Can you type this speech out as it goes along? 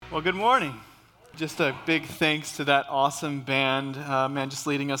Well, good morning. Just a big thanks to that awesome band, just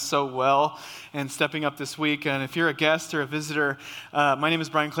leading us so well and stepping up this week. And if you're a guest or a visitor, my name is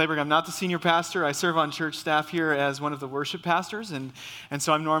Brian Clayberg. I'm not the senior pastor. I serve on church staff here as one of the worship pastors, and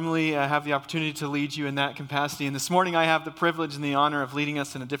so I'm normally have the opportunity to lead you in that capacity. And this morning I have the privilege and the honor of leading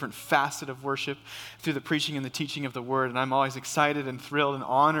us in a different facet of worship through the preaching and the teaching of the Word. And I'm always excited and thrilled and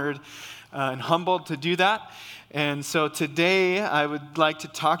honored and humbled to do that. And so today I would like to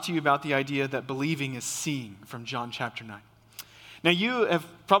talk to you about the idea that believing is seeing from John chapter 9. Now you have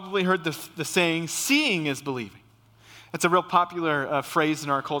probably heard the saying, seeing is believing. That's a real popular phrase in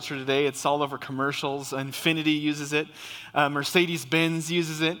our culture today. It's all over commercials. Infiniti uses it. Mercedes-Benz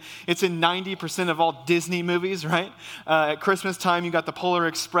uses it. It's in 90% of all Disney movies, right? At Christmas time, you got the Polar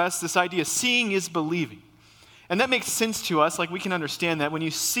Express. This idea, seeing is believing. And that makes sense to us, like we can understand that when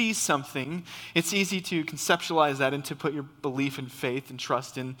you see something, it's easy to conceptualize that and to put your belief and faith and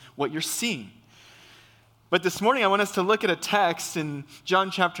trust in what you're seeing. But this morning I want us to look at a text in John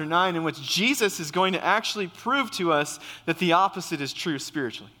chapter 9 in which Jesus is going to actually prove to us that the opposite is true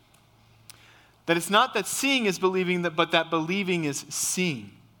spiritually. That it's not that seeing is believing, but that believing is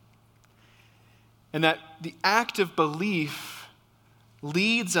seeing. And that the act of belief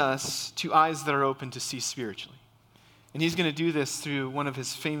leads us to eyes that are open to see spiritually. And he's going to do this through one of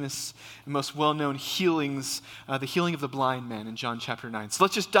his famous and most well-known healings, the healing of the blind man in John chapter 9. So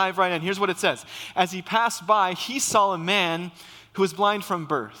let's just dive right in. Here's what it says. As he passed by, he saw a man who was blind from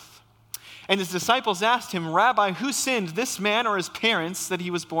birth. And his disciples asked him, "Rabbi, who sinned, this man or his parents, that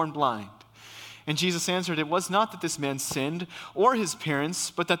he was born blind?" And Jesus answered, "It was not that this man sinned or his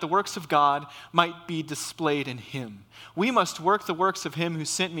parents, but that the works of God might be displayed in him. We must work the works of him who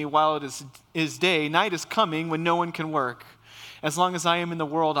sent me while it is day. Night is coming when no one can work. As long as I am in the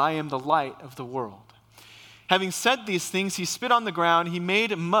world, I am the light of the world." Having said these things, he spit on the ground. He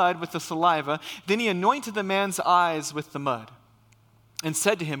made mud with the saliva. Then he anointed the man's eyes with the mud and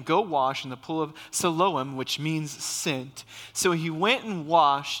said to him, "Go wash in the pool of Siloam," which means sent. So he went and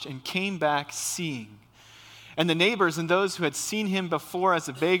washed and came back seeing. And the neighbors and those who had seen him before as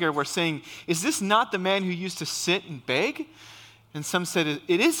a beggar were saying, "Is this not the man who used to sit and beg?" And some said,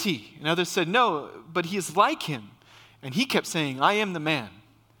 "It is he." And others said, "No, but he is like him." And he kept saying, "I am the man."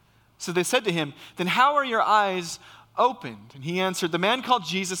 So they said to him, "Then how are your eyes opened?" And he answered, "The man called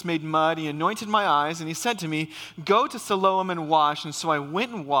Jesus made mud. He anointed my eyes, and he said to me, 'Go to Siloam and wash.' And so I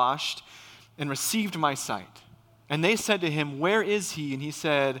went and washed and received my sight." And they said to him, "Where is he?" And he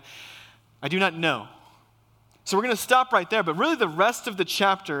said, "I do not know." So we're going to stop right there, but really the rest of the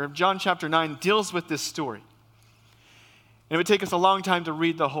chapter of John chapter 9 deals with this story. And it would take us a long time to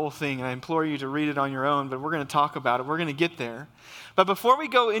read the whole thing, and I implore you to read it on your own, but we're going to talk about it. We're going to get there. But before we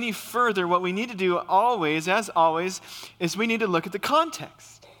go any further, what we need to do always, as always, is we need to look at the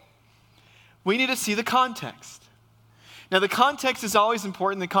context. We need to see the context. Now, the context is always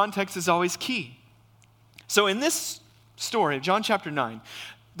important. The context is always key. So in this story of John chapter 9,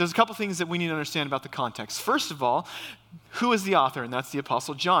 there's a couple things that we need to understand about the context. First of all, who is the author? And that's the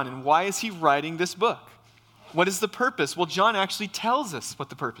Apostle John. And why is he writing this book? What is the purpose? Well, John actually tells us what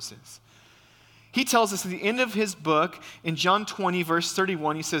the purpose is. He tells us at the end of his book, in John 20, verse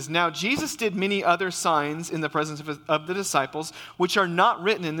 31, he says, "Now Jesus did many other signs in the presence of the disciples, which are not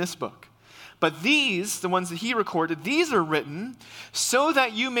written in this book. But these, the ones that he recorded, these are written so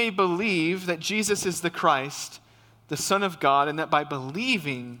that you may believe that Jesus is the Christ, the Son of God, and that by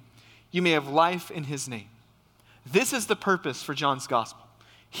believing you may have life in his name." This is the purpose for John's gospel.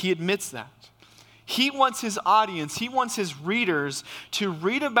 He admits that. He wants his audience, he wants his readers to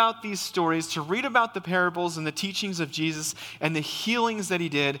read about these stories, to read about the parables and the teachings of Jesus and the healings that he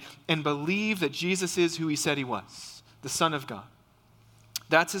did, and believe that Jesus is who he said he was, the Son of God.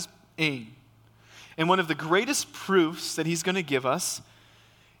 That's his aim. And one of the greatest proofs that he's going to give us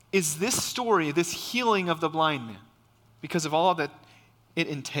is this story, this healing of the blind man, because of all that it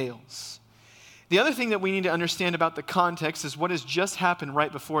entails. The other thing that we need to understand about the context is what has just happened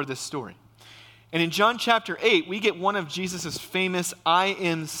right before this story. And in John chapter 8, we get one of Jesus' famous I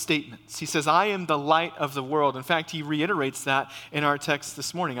am statements. He says, "I am the light of the world." In fact, he reiterates that in our text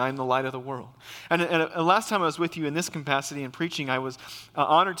this morning. I am the light of the world. And last time I was with you in this capacity in preaching, I was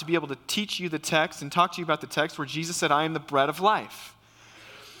honored to be able to teach you the text and talk to you about the text where Jesus said, "I am the bread of life."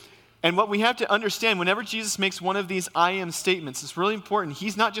 And what we have to understand, whenever Jesus makes one of these I am statements, it's really important.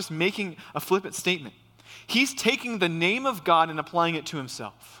 He's not just making a flippant statement. He's taking the name of God and applying it to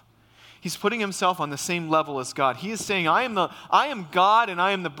himself. He's putting himself on the same level as God. He is saying, I am God and I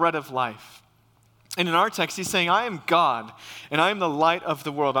am the bread of life. And in our text, he's saying, I am God and I am the light of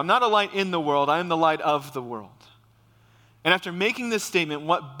the world. I'm not a light in the world, I am the light of the world. And after making this statement,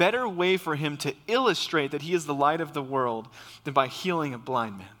 what better way for him to illustrate that he is the light of the world than by healing a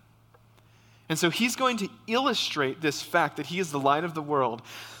blind man? And so he's going to illustrate this fact that he is the light of the world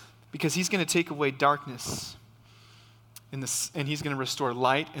because he's going to take away darkness and he's going to restore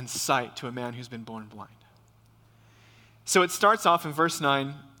light and sight to a man who's been born blind. So it starts off in verse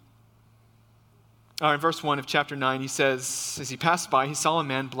 9. In verse 1 of chapter 9, he says, as he passed by, he saw a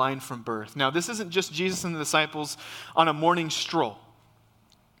man blind from birth. Now, this isn't just Jesus and the disciples on a morning stroll,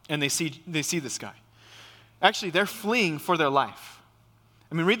 and they see this guy. Actually, they're fleeing for their life.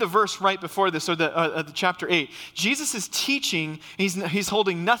 I mean, read the verse right before this, or the chapter 8. Jesus is teaching, he's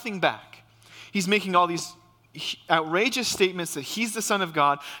holding nothing back. He's making all these outrageous statements that he's the Son of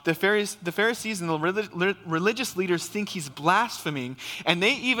God. The Pharisees and the religious leaders think he's blaspheming, and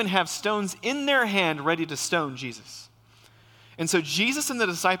they even have stones in their hand ready to stone Jesus. And so Jesus and the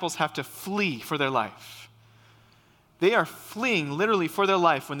disciples have to flee for their life. They are fleeing literally for their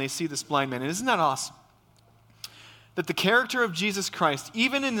life when they see this blind man. And isn't that awesome? That the character of Jesus Christ,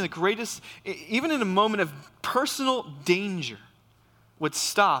 even in a moment of personal danger, would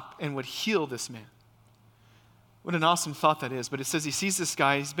stop and would heal this man. What an awesome thought that is. But it says he sees this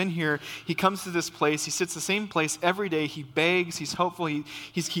guy, he's been here, he comes to this place, he sits the same place every day, he begs, he's hopeful, he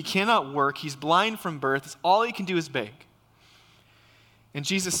cannot work, he's blind from birth, all he can do is beg. And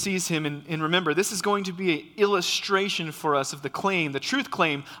Jesus sees him, and remember, this is going to be an illustration for us of the claim, the truth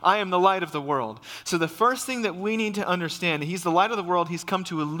claim, I am the light of the world. So the first thing that we need to understand, he's the light of the world, he's come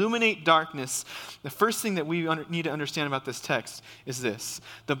to illuminate darkness. The first thing that we need to understand about this text is this.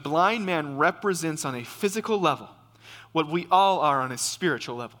 The blind man represents on a physical level what we all are on a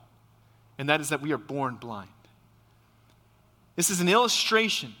spiritual level, and that is that we are born blind. This is an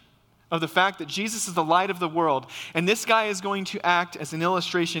illustration of the fact that Jesus is the light of the world. And this guy is going to act as an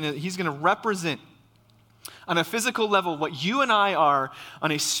illustration. He's going to represent on a physical level what you and I are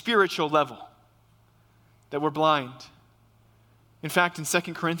on a spiritual level, that we're blind. In fact, in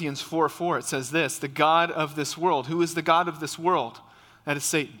 2 Corinthians 4:4, it says this, the God of this world. Who is the God of this world? That is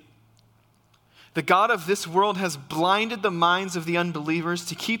Satan. The God of this world has blinded the minds of the unbelievers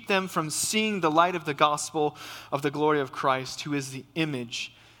to keep them from seeing the light of the gospel of the glory of Christ, who is the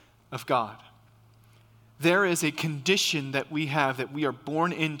image of God. There is a condition that we have, that we are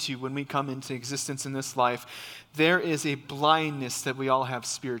born into when we come into existence in this life. There is a blindness that we all have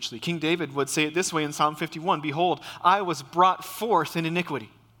spiritually. King David would say it this way in Psalm 51, behold, I was brought forth in iniquity.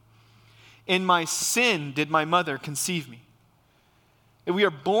 In my sin did my mother conceive me. We are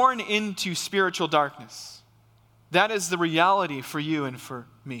born into spiritual darkness. That is the reality for you and for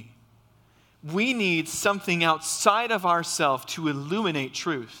me. We need something outside of ourselves to illuminate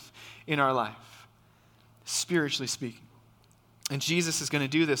truth in our life, spiritually speaking. And Jesus is going to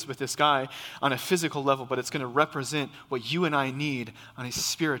do this with this guy on a physical level, but it's going to represent what you and I need on a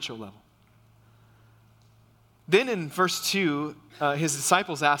spiritual level. Then in verse 2, his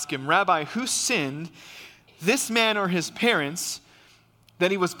disciples ask him, Rabbi, who sinned, this man or his parents, that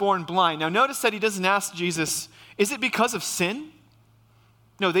he was born blind? Now notice that he doesn't ask Jesus, is it because of sin?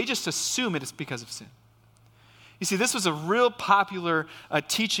 No, they just assume it is because of sin. You see, this was a real popular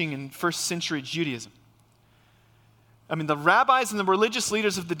teaching in first century Judaism. I mean, the rabbis and the religious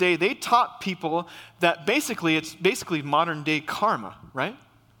leaders of the day, they taught people that it's basically modern day karma, right?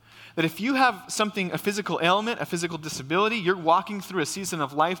 That if you have something, a physical ailment, a physical disability, you're walking through a season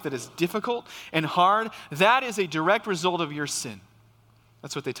of life that is difficult and hard, that is a direct result of your sin.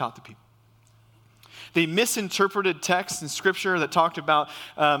 That's what they taught the people. They misinterpreted texts in Scripture that talked about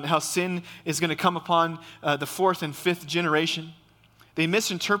how sin is going to come upon the fourth and fifth generation. They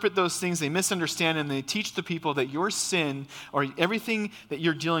misinterpret those things, they misunderstand, and they teach the people that your sin or everything that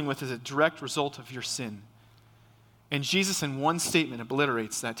you're dealing with is a direct result of your sin. And Jesus, in one statement,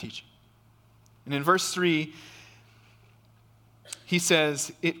 obliterates that teaching. And in verse 3, he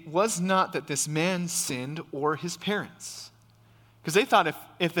says, it was not that this man sinned or his parents. Because they thought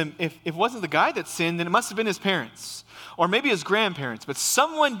if it wasn't the guy that sinned, then it must have been his parents. Or maybe his grandparents. But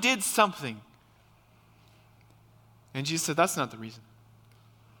someone did something. And Jesus said, that's not the reason.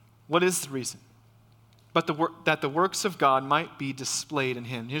 What is the reason? But that the works of God might be displayed in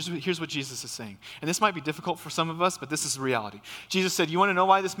him. Here's what Jesus is saying. And this might be difficult for some of us, but this is the reality. Jesus said, you want to know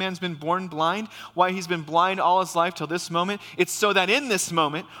why this man's been born blind? Why he's been blind all his life till this moment? It's so that in this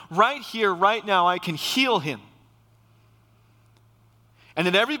moment, right here, right now, I can heal him. And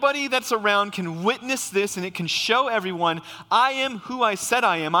that everybody that's around can witness this, and it can show everyone, I am who I said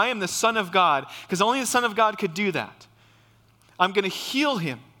I am. I am the Son of God, because only the Son of God could do that. I'm going to heal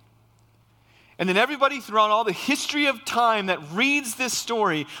him. And then everybody throughout all the history of time that reads this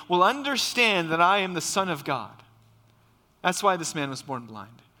story will understand that I am the Son of God. That's why this man was born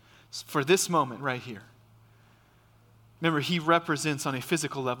blind. For this moment right here. Remember, he represents on a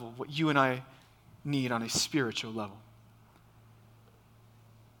physical level what you and I need on a spiritual level.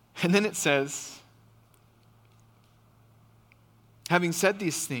 And then it says, having said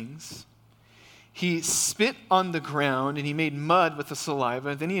these things, he spit on the ground and he made mud with the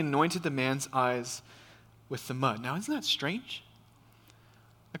saliva. Then he anointed the man's eyes with the mud. Now, isn't that strange?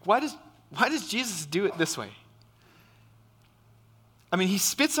 Like, why does Jesus do it this way? I mean, he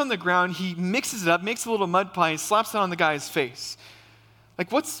spits on the ground, he mixes it up, makes a little mud pie, and slaps it on the guy's face.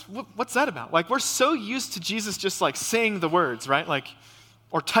 Like, what's that about? Like, we're so used to Jesus just like saying the words, right? Like,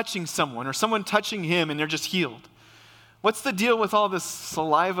 or touching someone, or someone touching him and they're just healed. What's the deal with all this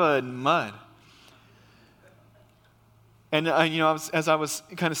saliva and mud? And, as I was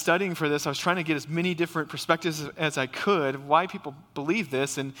kind of studying for this, I was trying to get as many different perspectives as I could, why people believe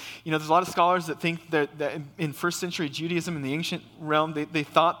this. And, there's a lot of scholars that think that in first century Judaism, in the ancient realm, they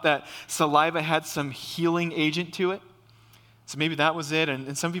thought that saliva had some healing agent to it. So maybe that was it.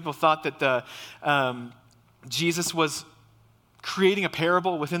 And some people thought that Jesus was creating a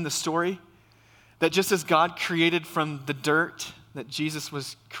parable within the story, that just as God created from the dirt, that Jesus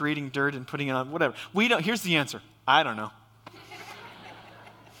was creating dirt and putting it on, whatever. Here's the answer. I don't know.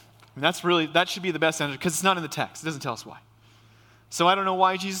 That should be the best answer because it's not in the text. It doesn't tell us why. So I don't know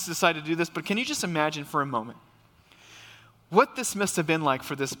why Jesus decided to do this, but can you just imagine for a moment what this must have been like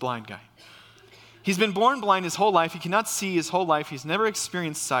for this blind guy? He's been born blind his whole life. He cannot see his whole life. He's never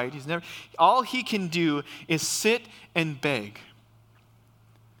experienced sight. All he can do is sit and beg.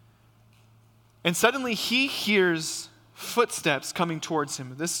 And suddenly he hears footsteps coming towards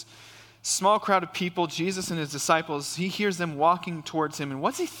him. This small crowd of people, Jesus and his disciples, he hears them walking towards him. And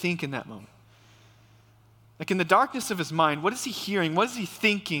what does he think in that moment? Like in the darkness of his mind, what is he hearing? What is he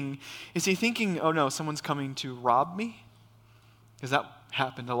thinking? Is he thinking, oh no, someone's coming to rob me? Because that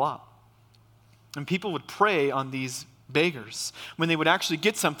happened a lot. And people would prey on these beggars. When they would actually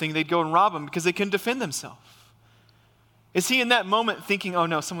get something, they'd go and rob them because they couldn't defend themselves. Is he in that moment thinking, oh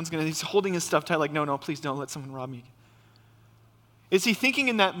no, he's holding his stuff tight, like, no, please don't let someone rob me? Is he thinking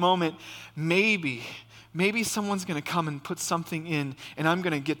in that moment, maybe someone's going to come and put something in and I'm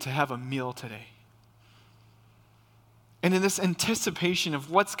going to get to have a meal today? And in this anticipation of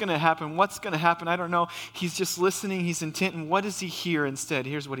what's going to happen, I don't know. He's just listening, he's intent, and what does he hear instead?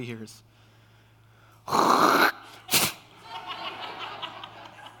 Here's what he hears. I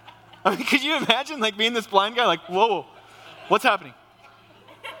mean, could you imagine like being this blind guy, like, whoa, what's happening?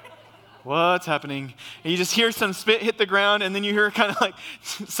 What's happening? And you just hear some spit hit the ground, and then you hear kind of like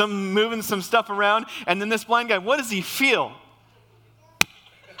some moving some stuff around, and then this blind guy, what does he feel?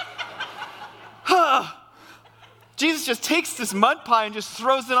 Jesus just takes this mud pie and just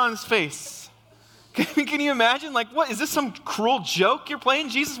throws it on his face. Can you imagine? Like, what? Is this some cruel joke you're playing?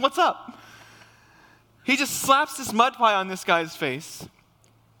 Jesus, what's up? He just slaps this mud pie on this guy's face.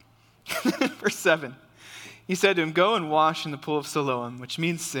 Verse 7. He said to him, go and wash in the pool of Siloam, which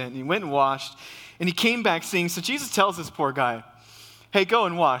means sin. And he went and washed, and he came back seeing. So Jesus tells this poor guy, hey, go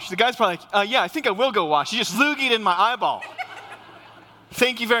and wash. The guy's probably like, yeah, I think I will go wash. You just loogied in my eyeball.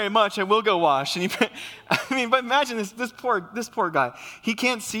 Thank you very much, I will go wash. And but imagine this poor guy. He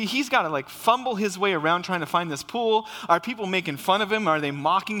can't see. He's got to like fumble his way around trying to find this pool. Are people making fun of him? Are they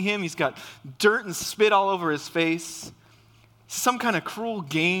mocking him? He's got dirt and spit all over his face. Some kind of cruel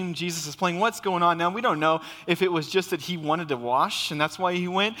game Jesus is playing. What's going on now? We don't know if it was just that he wanted to wash and that's why he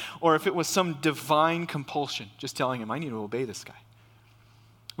went, or if it was some divine compulsion, just telling him, I need to obey this guy.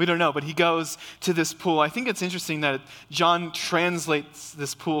 We don't know, but he goes to this pool. I think it's interesting that John translates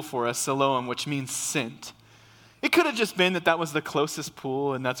this pool for us, Siloam, which means sent. It could have just been that was the closest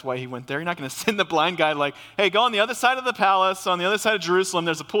pool and that's why he went there. You're not going to send the blind guy like, hey, go on the other side of the palace, on the other side of Jerusalem,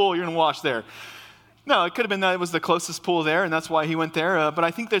 there's a pool, you're going to wash there. No, it could have been that it was the closest pool there, and that's why he went there. But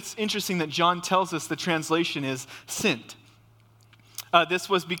I think that's interesting that John tells us the translation is sent. This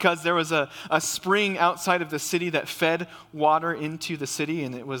was because there was a spring outside of the city that fed water into the city,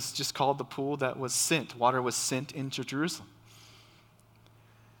 and it was just called the pool that was sent. Water was sent into Jerusalem.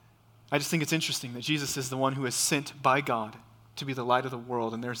 I just think it's interesting that Jesus is the one who is sent by God to be the light of the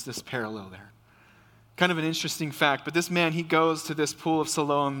world, and there's this parallel there. Kind of an interesting fact, but this man, he goes to this pool of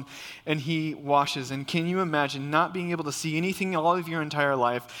Siloam and he washes. And can you imagine not being able to see anything all of your entire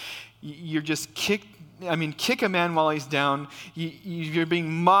life? You're just kick a man while he's down. You're being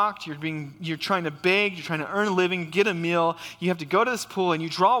mocked. You're trying to beg. You're trying to earn a living, get a meal. You have to go to this pool and you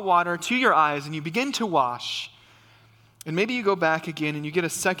draw water to your eyes and you begin to wash. And maybe you go back again and you get a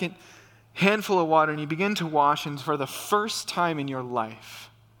second handful of water and you begin to wash. And for the first time in your life,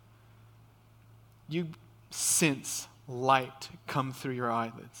 you sense light come through your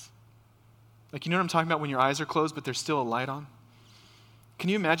eyelids. Like, you know what I'm talking about when your eyes are closed, but there's still a light on? Can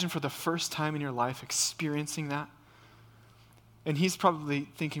you imagine for the first time in your life experiencing that? And he's probably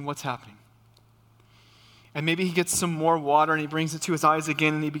thinking, what's happening? And maybe he gets some more water and he brings it to his eyes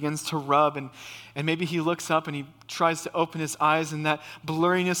again and he begins to rub. And maybe he looks up and he tries to open his eyes and that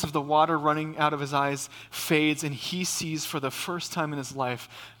blurriness of the water running out of his eyes fades and he sees for the first time in his life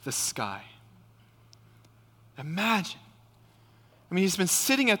the sky. Imagine. I mean, he's been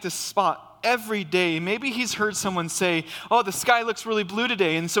sitting at this spot every day. Maybe he's heard someone say, oh, the sky looks really blue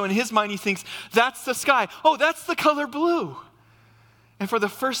today. And so in his mind he thinks, that's the sky. Oh, that's the color blue. And for the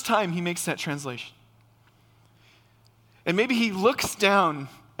first time he makes that translation. And maybe he looks down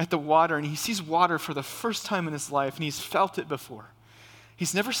at the water and he sees water for the first time in his life and he's felt it before.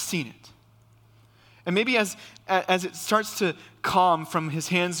 He's never seen it. And maybe as it starts to calm from his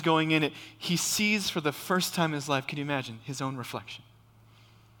hands going in it, he sees for the first time in his life, can you imagine, his own reflection?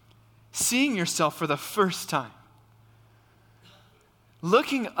 Seeing yourself for the first time.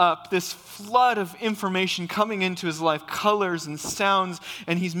 Looking up, this flood of information coming into his life, colors and sounds,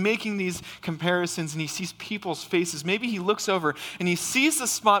 and he's making these comparisons and he sees people's faces. Maybe he looks over and he sees the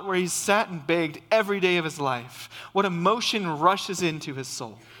spot where he's sat and begged every day of his life. What emotion rushes into his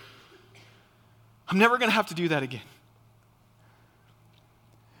soul. I'm never going to have to do that again.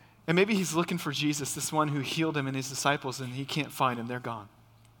 And maybe he's looking for Jesus, this one who healed him and his disciples, and he can't find him. They're gone.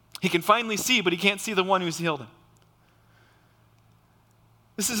 He can finally see, but he can't see the one who's healed him.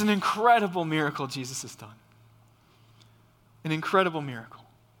 This is an incredible miracle Jesus has done. An incredible miracle.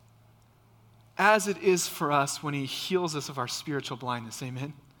 As it is for us when he heals us of our spiritual blindness.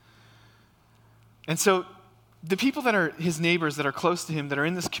 Amen? And so the people that are his neighbors, that are close to him, that are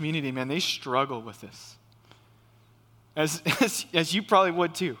in this community, man, they struggle with this. As you probably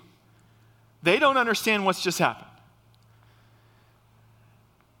would too. They don't understand what's just happened.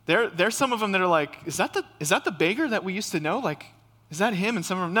 There's some of them that are like, is that the beggar that we used to know? Like, is that him? And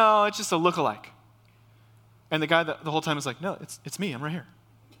some of them, no, it's just a lookalike. And the guy that the whole time is like, no, it's me. I'm right here.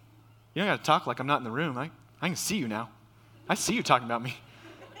 You don't got to talk like I'm not in the room. I can see you now. I see you talking about me.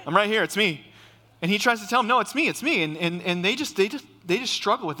 I'm right here. It's me. And he tries to tell them, no, it's me. And they just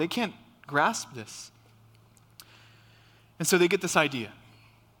struggle with it. They can't grasp this. And so they get this idea.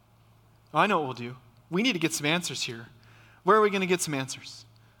 Oh, I know what we'll do. We need to get some answers here. Where are we going to get some answers?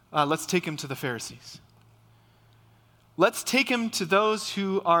 Let's take him to the Pharisees. Let's take him to those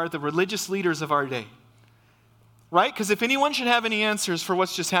who are the religious leaders of our day. Right? Because if anyone should have any answers for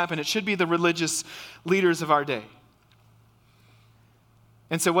what's just happened, it should be the religious leaders of our day.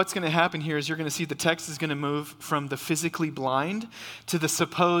 And so what's going to happen here is you're going to see the text is going to move from the physically blind to the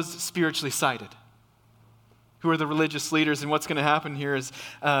supposed spiritually sighted, who are the religious leaders. And what's going to happen here is,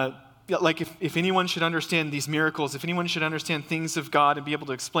 like if anyone should understand these miracles, if anyone should understand things of God and be able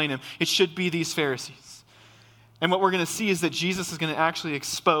to explain them, it should be these Pharisees. And what we're going to see is that Jesus is going to actually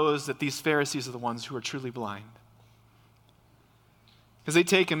expose that these Pharisees are the ones who are truly blind. Because they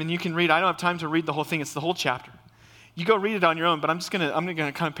take him, and you can read, I don't have time to read the whole thing, it's the whole chapter. You go read it on your own, but I'm going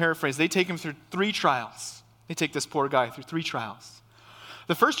to kind of paraphrase. They take him through 3 trials. They take this poor guy through 3 trials.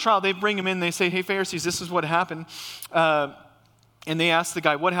 The first trial, they bring him in, they say, hey, Pharisees, this is what happened. And they ask the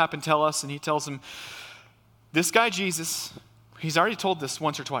guy, what happened? Tell us. And he tells them, this guy Jesus, he's already told this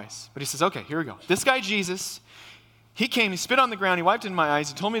once or twice, but he says, okay, here we go. This guy Jesus, he came, he spit on the ground, he wiped in my eyes,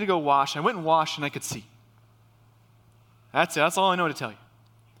 he told me to go wash. I went and washed and I could see. That's it. That's all I know to tell you.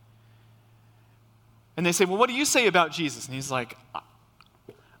 And they say, well, what do you say about Jesus? And he's like,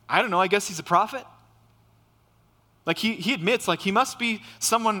 I don't know. I guess he's a prophet. Like he admits, like he must be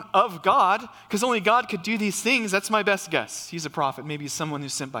someone of God because only God could do these things. That's my best guess. He's a prophet. Maybe he's someone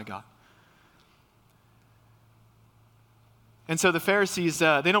who's sent by God. And so the Pharisees,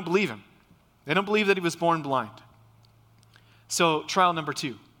 they don't believe him. They don't believe that he was born blind. So trial number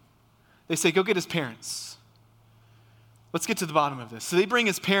 2. They say, go get his parents. Let's get to the bottom of this. So they bring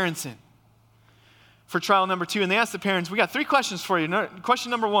his parents in for trial number 2. And they ask the parents, we got 3 questions for you. Question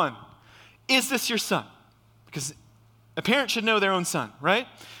number 1, is this your son? Because a parent should know their own son, right?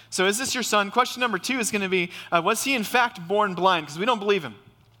 So is this your son? Question number 2 is going to be, was he in fact born blind? Because we don't believe him.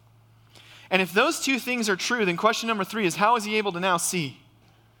 And if those 2 things are true, then question number 3 is, how is he able to now see?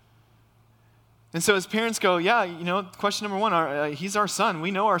 And so his parents go, yeah, question number 1, he's our son.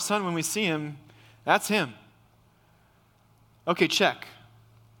 We know our son when we see him. That's him. Okay, check.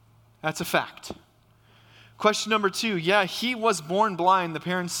 That's a fact. Question number 2, yeah, he was born blind. The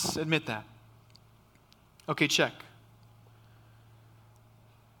parents admit that. Okay, check.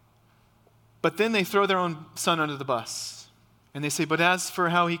 But then they throw their own son under the bus. And they say, but as for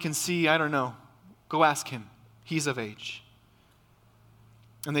how he can see, I don't know. Go ask him. He's of age.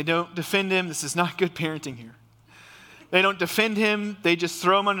 And they don't defend him. This is not good parenting here. They don't defend him. They just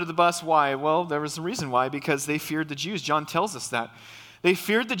throw him under the bus. Why? Well, there was a reason why. Because they feared the Jews. John tells us that. They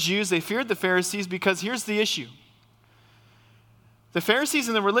feared the Jews. They feared the Pharisees because here's the issue. The Pharisees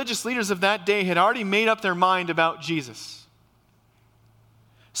and the religious leaders of that day had already made up their mind about Jesus.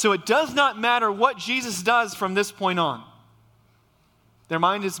 So it does not matter what Jesus does from this point on. Their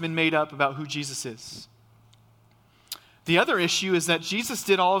mind has been made up about who Jesus is. The other issue is that Jesus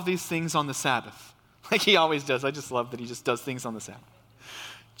did all of these things on the Sabbath. Like he always does. I just love that he just does things on the Sabbath.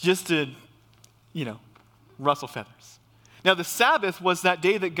 Just to, rustle feathers. Now the Sabbath was that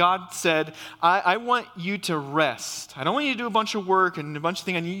day that God said, I want you to rest. I don't want you to do a bunch of work and a bunch of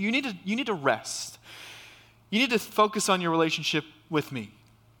things. You need to rest. You need to focus on your relationship with me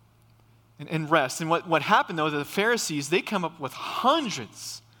and rest. And what happened though, the Pharisees, they come up with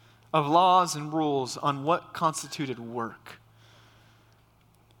hundreds of laws and rules on what constituted work.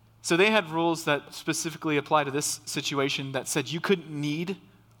 So they had rules that specifically apply to this situation that said you couldn't knead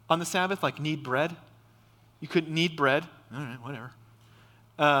on the Sabbath, like knead bread. You couldn't knead bread. All right,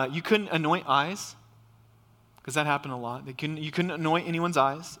 whatever. You couldn't anoint eyes, because that happened a lot. You couldn't anoint anyone's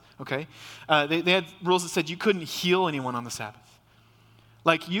eyes, okay? They had rules that said you couldn't heal anyone on the Sabbath.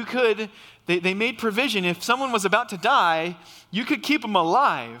 Like they made provision. If someone was about to die, you could keep them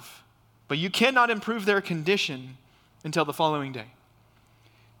alive, but you cannot improve their condition until the following day.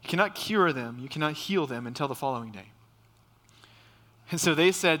 You cannot cure them. You cannot heal them until the following day. And so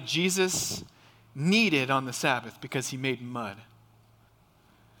they said Jesus kneaded on the Sabbath because he made mud.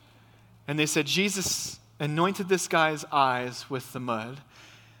 And they said Jesus anointed this guy's eyes with the mud.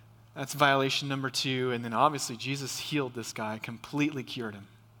 That's violation number 2. And then obviously Jesus healed this guy, completely cured him.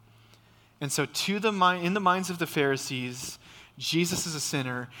 And so in the minds of the Pharisees, Jesus is a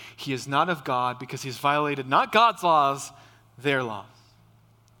sinner. He is not of God because he's violated not God's laws, their laws.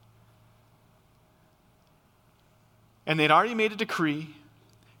 And they'd already made a decree.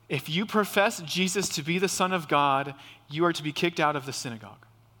 If you profess Jesus to be the Son of God, you are to be kicked out of the synagogue.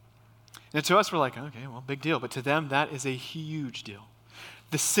 And to us, we're like, okay, well, big deal. But to them, that is a huge deal.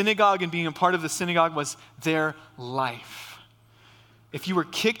 The synagogue and being a part of the synagogue was their life. If you were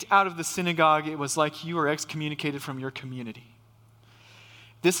kicked out of the synagogue, it was like you were excommunicated from your community.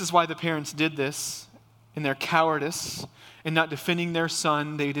 This is why the parents did this in their cowardice and not defending their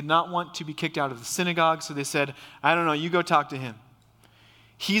son. They did not want to be kicked out of the synagogue, so they said, I don't know, you go talk to him.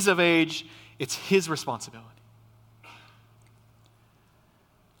 He's of age. It's his responsibility.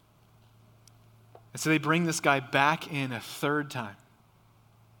 And so they bring this guy back in a third time.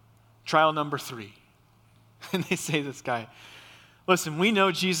 Trial number 3. And they say to this guy, listen, we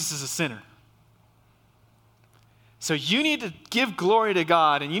know Jesus is a sinner. So you need to give glory to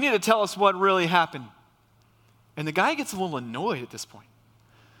God, and you need to tell us what really happened. And the guy gets a little annoyed at this point.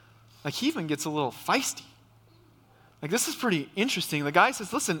 Like he even gets a little feisty. Like this is pretty interesting. The guy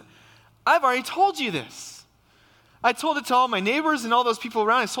says, listen, I've already told you this. I told it to all my neighbors and all those people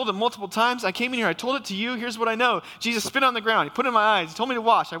around. I told it multiple times. I came in here. I told it to you. Here's what I know. Jesus spit on the ground. He put it in my eyes. He told me to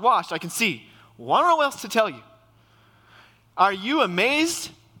wash. I washed. I can see. Well, I don't know what else to tell you. Are you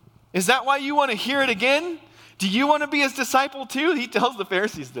amazed? Is that why you want to hear it again? Do you want to be his disciple too? He tells the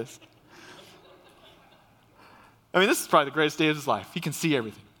Pharisees this. I mean, this is probably the greatest day of his life. He can see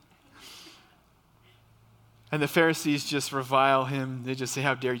everything. And the Pharisees just revile him. They just say,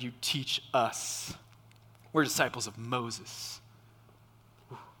 how dare you teach us? We're disciples of Moses.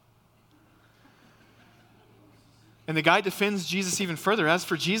 Ooh. And the guy defends Jesus even further. As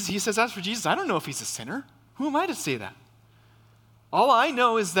for Jesus, I don't know if he's a sinner. Who am I to say that? All I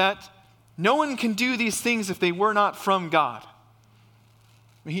know is that no one can do these things if they were not from God. I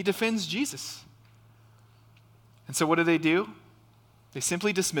mean, he defends Jesus. And so what do? They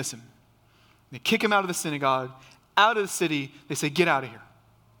simply dismiss him. They kick him out of the synagogue, out of the city. They say, get out of here.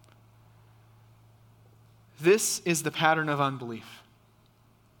 This is the pattern of unbelief.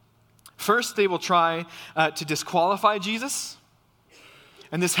 First, they will try to disqualify Jesus.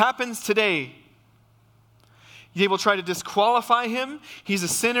 And this happens today. They will try to disqualify him. He's a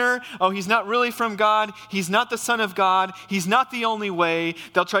sinner. Oh, he's not really from God. He's not the Son of God. He's not the only way.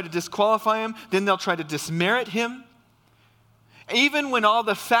 They'll try to disqualify him. Then they'll try to dismerit him. Even when all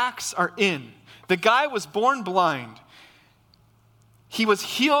the facts are in. The guy was born blind. He was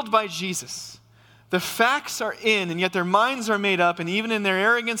healed by Jesus. The facts are in, and yet their minds are made up, and even in their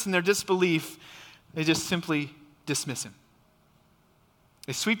arrogance and their disbelief, they just simply dismiss him.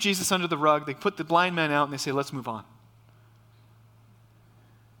 They sweep Jesus under the rug, they put the blind man out, and they say, let's move on.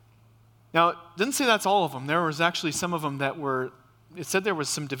 Now, it didn't say that's all of them. There was actually some of them it said there was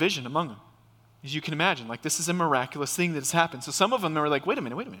some division among them. As you can imagine, like this is a miraculous thing that has happened. So some of them are like, wait a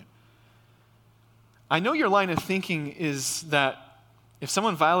minute. I know your line of thinking is that if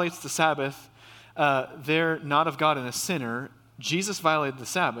someone violates the Sabbath, they're not of God and a sinner. Jesus violated the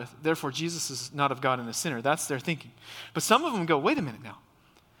Sabbath, therefore Jesus is not of God and a sinner. That's their thinking. But some of them go, wait a minute now.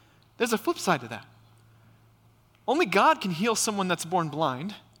 There's a flip side to that. Only God can heal someone that's born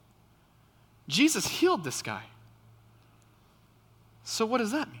blind. Jesus healed this guy. So what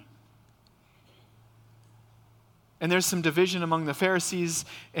does that mean? And there's some division among the Pharisees,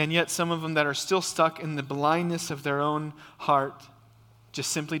 and yet some of them that are still stuck in the blindness of their own heart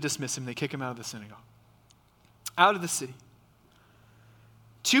just simply dismiss him. They kick him out of the synagogue, out of the city.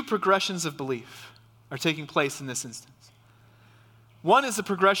 Two progressions of belief are taking place in this instance. One is the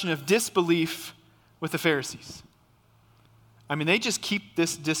progression of disbelief with the Pharisees. I mean, they just keep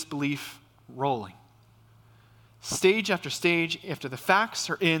this disbelief rolling. Stage after stage, after the facts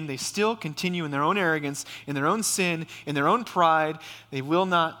are in, they still continue in their own arrogance, in their own sin, in their own pride. They will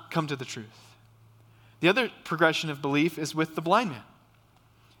not come to the truth. The other progression of belief is with the blind man.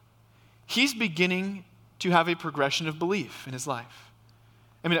 He's beginning to have a progression of belief in his life.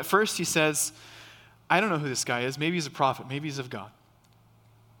 I mean, at first he says, I don't know who this guy is. Maybe he's a prophet. Maybe he's of God.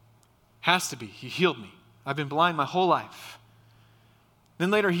 Has to be. He healed me. I've been blind my whole life. Then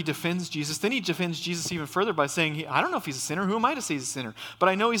later he defends Jesus. Then he defends Jesus even further by saying, I don't know if he's a sinner. Who am I to say he's a sinner? But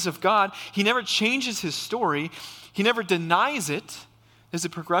I know he's of God. He never changes his story. He never denies it. There's a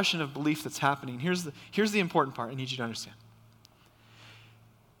progression of belief that's happening. Here's the important part I need you to understand.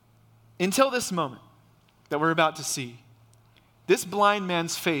 Until this moment that we're about to see, this blind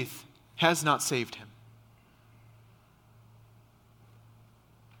man's faith has not saved him.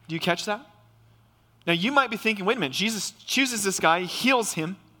 Do you catch that? Now you might be thinking, wait a minute, Jesus chooses this guy, heals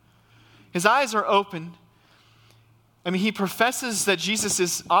him. His eyes are opened. I mean, he professes that Jesus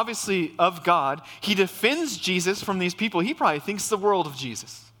is obviously of God. He defends Jesus from these people. He probably thinks the world of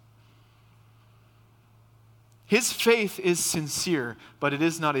Jesus. His faith is sincere, but it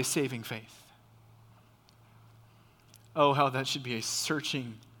is not a saving faith. Oh, how that should be a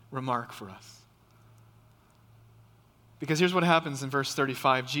searching remark for us. Because here's what happens in verse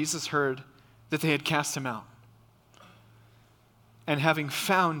 35. Jesus heard that they had cast him out. And having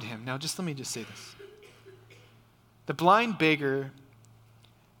found him, now let me say this. The blind beggar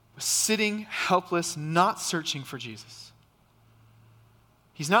was sitting helpless, not searching for Jesus.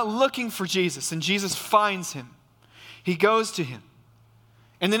 He's not looking for Jesus, and Jesus finds him. He goes to him.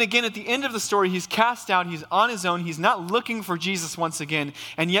 And then again, at the end of the story, he's cast out, he's on his own, he's not looking for Jesus once again,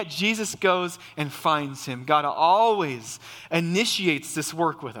 and yet Jesus goes and finds him. God always initiates this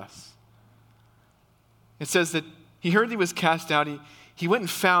work with us. It says that he heard he was cast out. He went and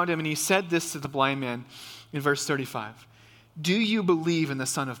found him, and he said this to the blind man in verse 35. Do you believe in the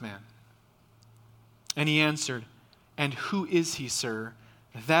Son of Man? And he answered, and who is he, sir,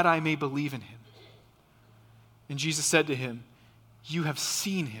 that I may believe in him? And Jesus said to him, you have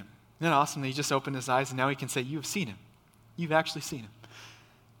seen him. Isn't that awesome that he just opened his eyes, and now he can say, you have seen him. You've actually seen him.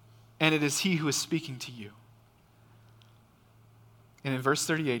 And it is he who is speaking to you. And in verse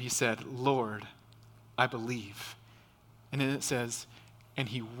 38, he said, Lord, I believe. And then it says, and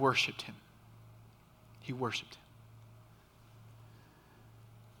he worshiped him. He worshiped him.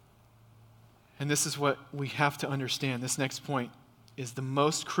 And this is what we have to understand. This next point is the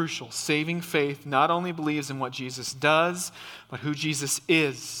most crucial. Saving faith not only believes in what Jesus does, but who Jesus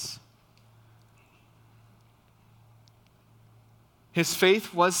is. His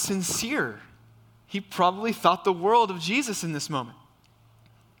faith was sincere. He probably thought the world of Jesus in this moment.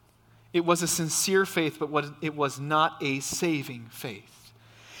 It was a sincere faith, but it was not a saving faith.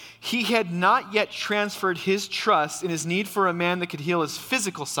 He had not yet transferred his trust in his need for a man that could heal his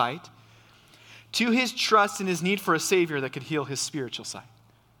physical sight to his trust in his need for a Savior that could heal his spiritual sight.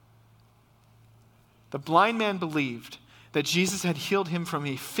 The blind man believed that Jesus had healed him from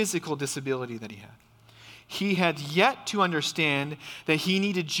a physical disability that he had. He had yet to understand that he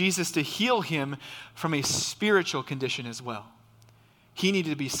needed Jesus to heal him from a spiritual condition as well. He needed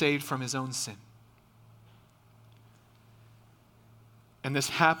to be saved from his own sin. And this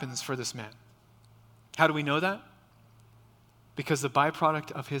happens for this man. How do we know that? Because the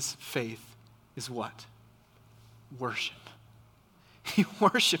byproduct of his faith is what? Worship. He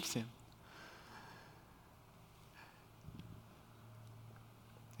worships him.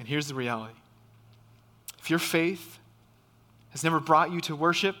 And here's the reality. If your faith has never brought you to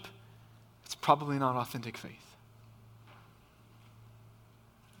worship, it's probably not authentic faith.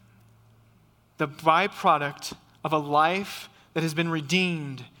 The byproduct of a life that has been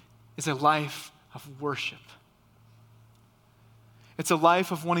redeemed is a life of worship. It's a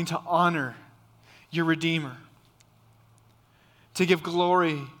life of wanting to honor your Redeemer, to give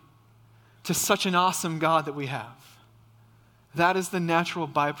glory to such an awesome God that we have. That is the natural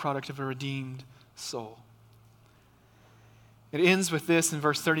byproduct of a redeemed soul. It ends with this in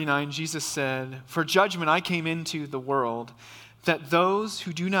verse 39. Jesus said, "For judgment I came into the world, that those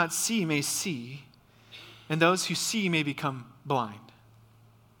who do not see may see, and those who see may become blind."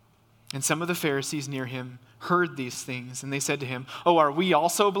 And some of the Pharisees near him heard these things, and they said to him, "Oh, are we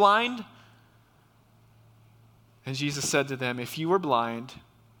also blind?" And Jesus said to them, "If you were blind,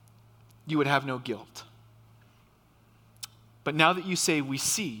 you would have no guilt. But now that you say we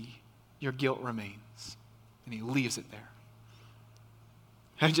see, your guilt remains." And he leaves it there.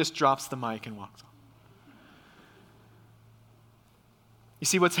 And just drops the mic and walks on. You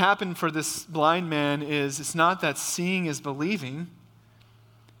see, what's happened for this blind man is it's not that seeing is believing.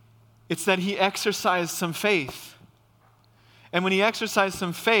 It's that he exercised some faith. And when he exercised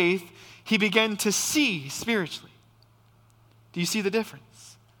some faith, he began to see spiritually. Do you see the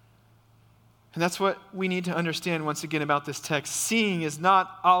difference? And that's what we need to understand once again about this text. Seeing is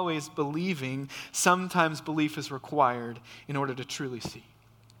not always believing. Sometimes belief is required in order to truly see.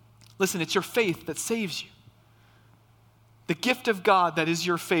 Listen, it's your faith that saves you. The gift of God that is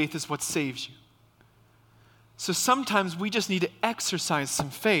your faith is what saves you. So sometimes we just need to exercise some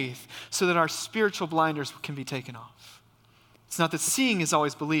faith so that our spiritual blinders can be taken off. It's not that seeing is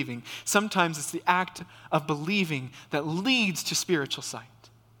always believing. Sometimes it's the act of believing that leads to spiritual sight.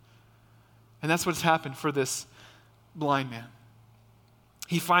 And that's what's happened for this blind man.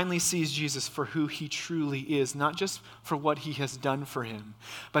 He finally sees Jesus for who he truly is, not just for what he has done for him,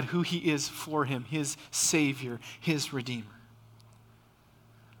 but who he is for him, his Savior, his Redeemer.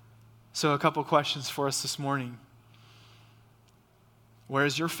 So a couple questions for us this morning. Where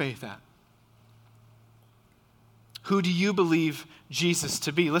is your faith at? Who do you believe Jesus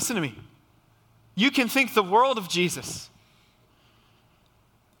to be? Listen to me. You can think the world of Jesus.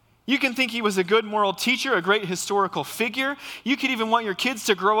 You can think he was a good moral teacher, a great historical figure. You could even want your kids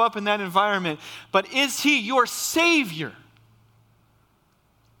to grow up in that environment. But is he your Savior?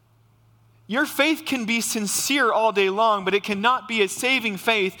 Your faith can be sincere all day long, but it cannot be a saving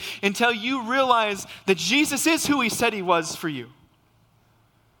faith until you realize that Jesus is who he said he was for you.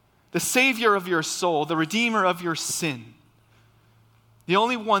 The Savior of your soul, the Redeemer of your sin. The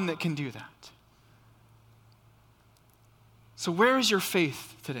only one that can do that. So where is your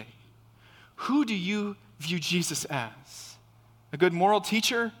faith today? Who do you view Jesus as? A good moral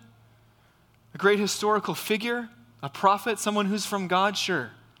teacher? A great historical figure? A prophet? Someone who's from God?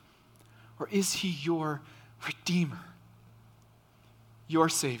 Sure. Or is he your Redeemer? Your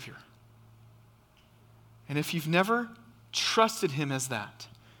Savior? And if you've never trusted him as that,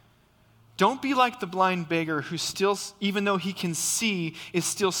 don't be like the blind beggar who still, even though he can see, is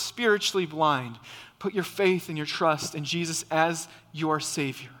still spiritually blind. Put your faith and your trust in Jesus as your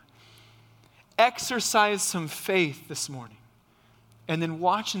Savior. Exercise some faith this morning, and then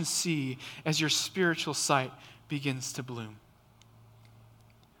watch and see as your spiritual sight begins to bloom.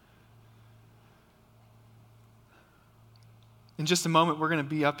 In just a moment, we're going to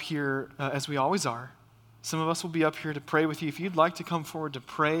be up here as we always are. Some of us will be up here to pray with you. If you'd like to come forward to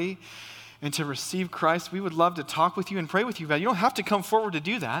pray and to receive Christ, we would love to talk with you and pray with you about it. You don't have to come forward to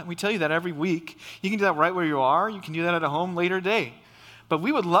do that. We tell you that every week. You can do that right where you are. You can do that at a home later today. But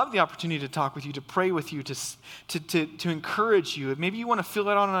we would love the opportunity to talk with you, to pray with you, to encourage you. Maybe you want to fill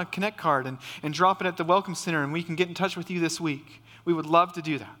it out on a Connect card and drop it at the Welcome Center, and we can get in touch with you this week. We would love to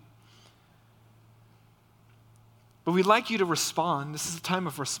do that. But we'd like you to respond. This is a time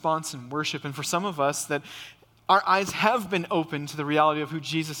of response and worship. And for some of us that our eyes have been opened to the reality of who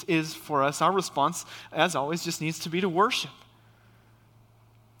Jesus is for us, our response, as always, just needs to be to worship.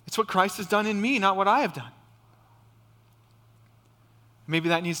 It's what Christ has done in me, not what I have done. Maybe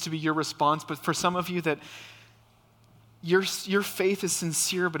that needs to be your response, but for some of you that your faith is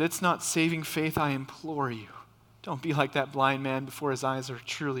sincere, but it's not saving faith, I implore you, don't be like that blind man before his eyes are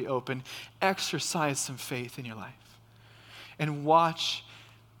truly open. Exercise some faith in your life. And watch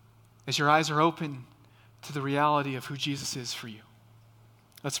as your eyes are open to the reality of who Jesus is for you.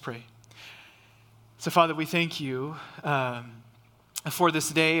 Let's pray. So, Father, we thank you for this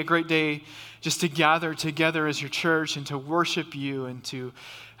day, a great day just to gather together as your church and to worship you and to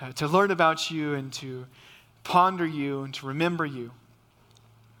learn about you and to ponder you and to remember you.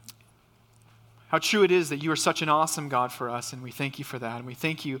 How true it is that you are such an awesome God for us, and we thank you for that. And we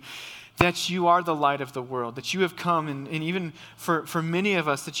thank you that you are the light of the world, that you have come, and even for many of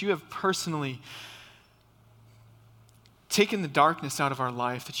us, that you have personally taken the darkness out of our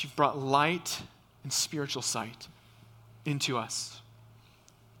life, that you've brought light and spiritual sight into us.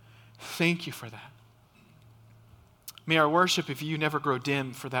 Thank you for that. May our worship of you never grow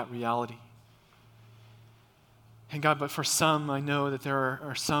dim for that reality. And God, but for some, I know that there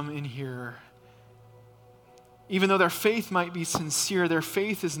are some in here, even though their faith might be sincere, their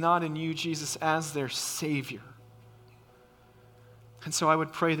faith is not in you, Jesus, as their Savior. And so I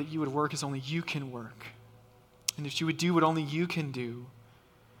would pray that you would work as only you can work. And that you would do what only you can do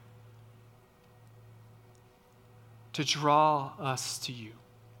to draw us to you.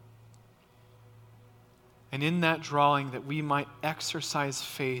 And in that drawing, that we might exercise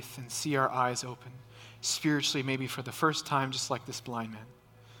faith and see our eyes open, spiritually, maybe for the first time, just like this blind man.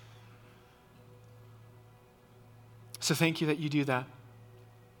 So thank you that you do that.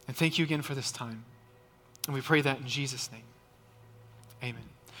 And thank you again for this time. And we pray that in Jesus' name. Amen.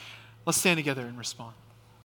 Let's stand together and respond.